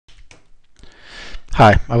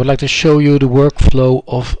Hi, I would like to show you the workflow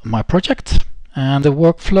of my project. And the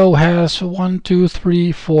workflow has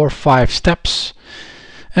 5 steps.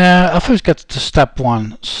 I'll first get the step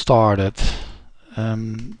 1 started,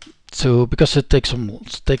 because it takes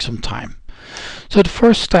some time. So the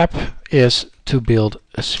first step is to build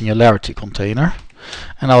a Singularity container,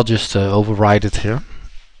 and I'll just override it here.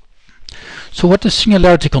 So what the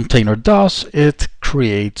Singularity container does, it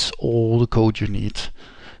creates all the code you need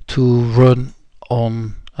to run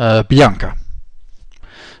on Bianca.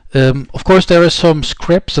 Of course, there is some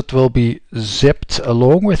scripts that will be zipped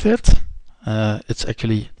along with it. It's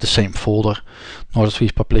actually the same folder: Northern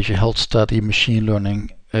Swedish Population Health Study, Machine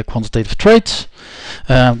Learning, Quantitative Traits.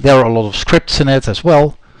 There are a lot of scripts in it as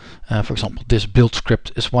well. For example, this build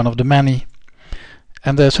script is one of the many.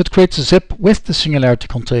 And so it creates a zip with the Singularity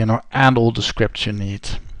container and all the scripts you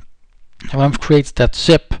need. And when we've created that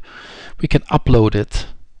zip, we can upload it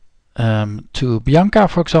to Bianca,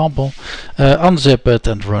 for example, unzip it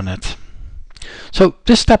and run it. So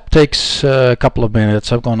this step takes a couple of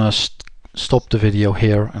minutes. I'm gonna stop the video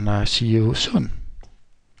here, and I see you soon.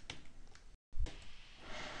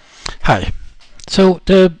 Hi. So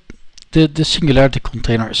the Singularity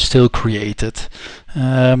container is still created.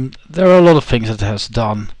 There are a lot of things it has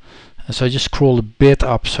done. So I just scroll a bit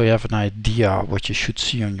up so you have an idea what you should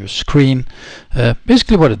see on your screen.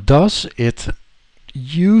 Basically what it does, it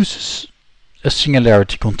uses a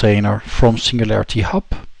Singularity container from Singularity Hub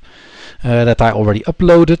that I already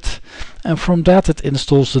uploaded, and from that it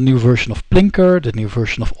installs the new version of Plinker, the new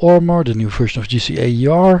version of Ormer, the new version of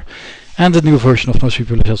GCAER, and the new version of Northern Swedish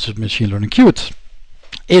Population Health Machine Learning Qt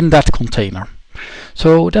in that container.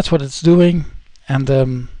 So that's what it's doing, and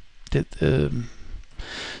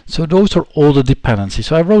so those are all the dependencies.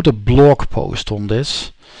 So I wrote a blog post on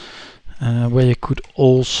this where you could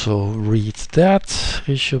also read that.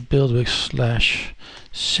 Richard Bildwig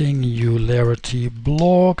 / Singularity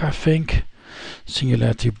blog, I think.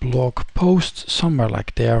 Singularity blog post, somewhere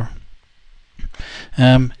like there,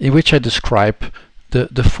 in which I describe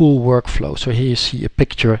the full workflow. So here you see a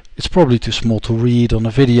picture. It's probably too small to read on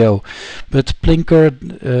a video, but Plinker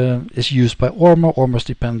is used by Ormer. Ormer is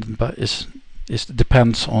dependent by is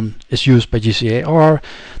used by GCAER.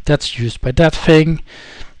 That's used by that thing.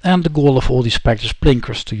 And the goal of all these packages: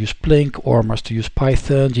 Plinker is to use Plink, Ormer is to use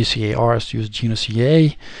Python, GCAER is to use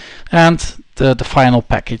GenoCA, and the final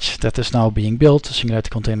package that is now being built, the Singularity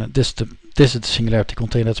container. This is the Singularity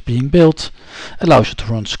container that's being built. Allows you to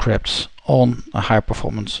run scripts on a high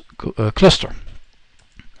performance cluster.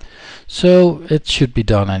 So it should be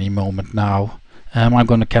done any moment now. I'm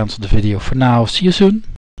going to cancel the video for now. See you soon.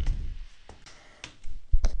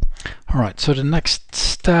 Alright, so the next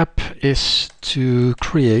step is to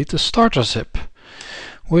create a starter zip,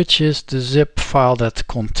 which is the zip file that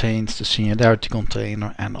contains the Singularity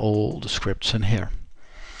container and all the scripts in here.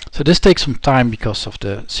 So this takes some time because of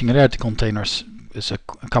the Singularity containers is a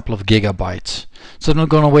couple of gigabytes. So I'm not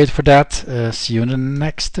going to wait for that. See you in the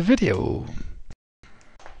next video.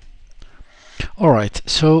 Alright,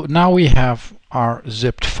 so now we have our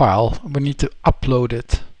zipped file. We need to upload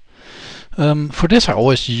it. For this I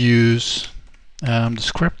always use the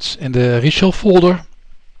scripts in the reshell folder,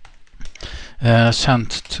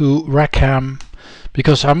 sent to Rackham,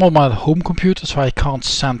 because I'm on my home computer, so I can't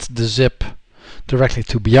send the zip directly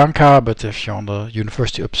to Bianca. But if you're on the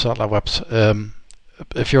University Uppsala website,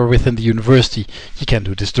 if you're within the university, you can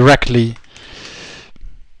do this directly.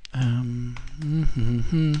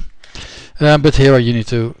 But here you need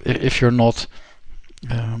to, if you're not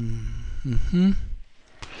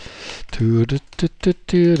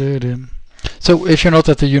so if you're not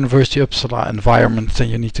at the University Uppsala environment, then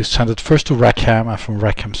you need to send it first to Rackham, and from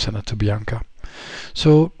Rackham send it to Bianca.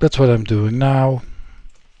 So that's what I'm doing now.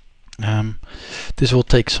 This will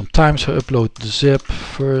take some time, so upload the zip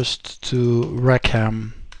first to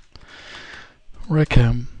Rackham,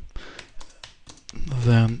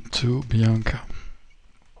 then to Bianca.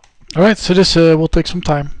 Alright, so this will take some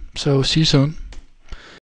time, so see you soon.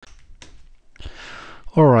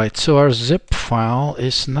 Alright, so our zip file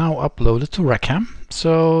is now uploaded to Rackham.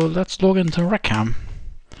 So let's log into Rackham.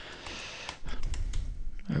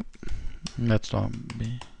 Let's not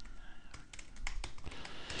be.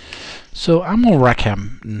 So I'm on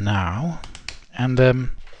Rackham now, and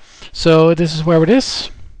so this is where it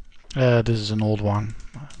is. This is an old one.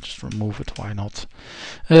 I'll just remove it. Why not?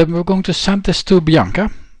 We're going to send this to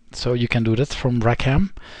Bianca, so you can do that from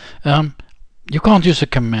Rackham. You can't use a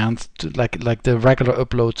command to, like the regular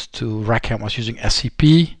upload to Rackham was using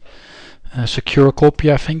SCP, secure copy,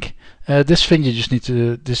 I think. This thing you just need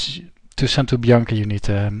to send to Bianca. You need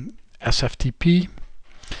SFTP.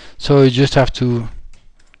 So you just have to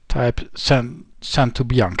type send to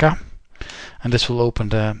Bianca, and this will open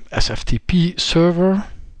the SFTP server.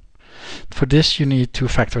 For this you need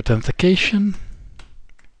two-factor authentication.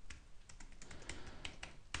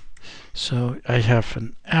 So I have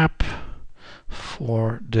an app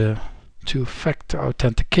for the two-factor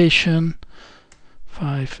authentication,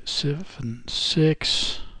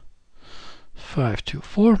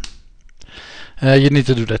 576524. You need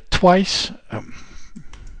to do that twice.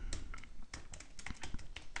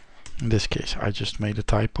 In this case I just made a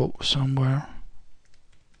typo somewhere.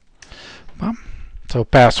 So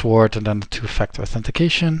password and then the two-factor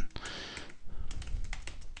authentication.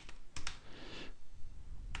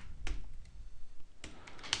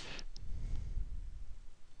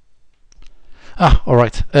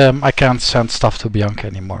 Alright, I can't send stuff to Bianca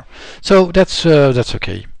anymore. So that's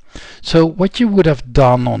okay. So what you would have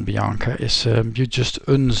done on Bianca is you just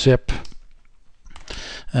unzip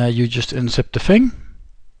the thing,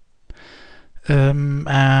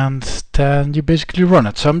 and then you basically run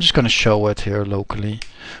it. So I'm just going to show it here locally.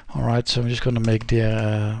 Alright, so I'm just going to make the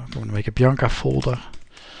a Bianca folder.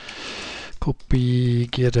 Copy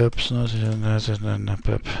GitHub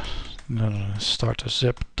start a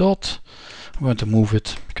zip dot. I'm going to move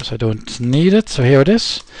it because I don't need it. So here it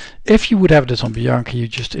is. If you would have this on Bianca, you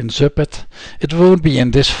just unzip it. It won't be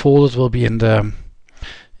in this folder. It will be in the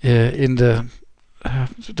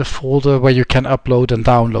folder where you can upload and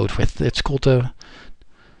download with. It's called the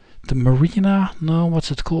Marina. No,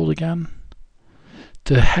 what's it called again?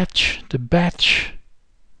 The Hatch, the Batch.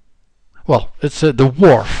 Well, it's the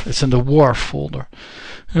Wharf. It's in the Wharf folder.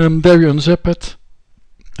 There you unzip it.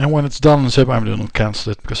 And when it's done unzip, I'm going to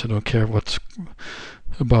cancel it because I don't care what's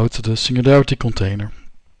about the Singularity container.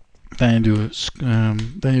 Then you do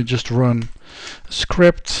then you just run a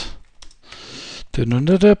script.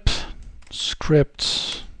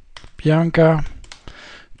 Script Bianca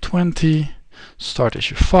 20 start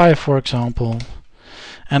issue 5, for example,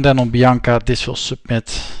 and then on Bianca this will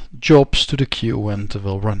submit jobs to the queue and it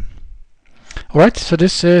will run. Alright, so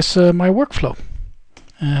this is my workflow.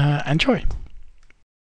 Enjoy.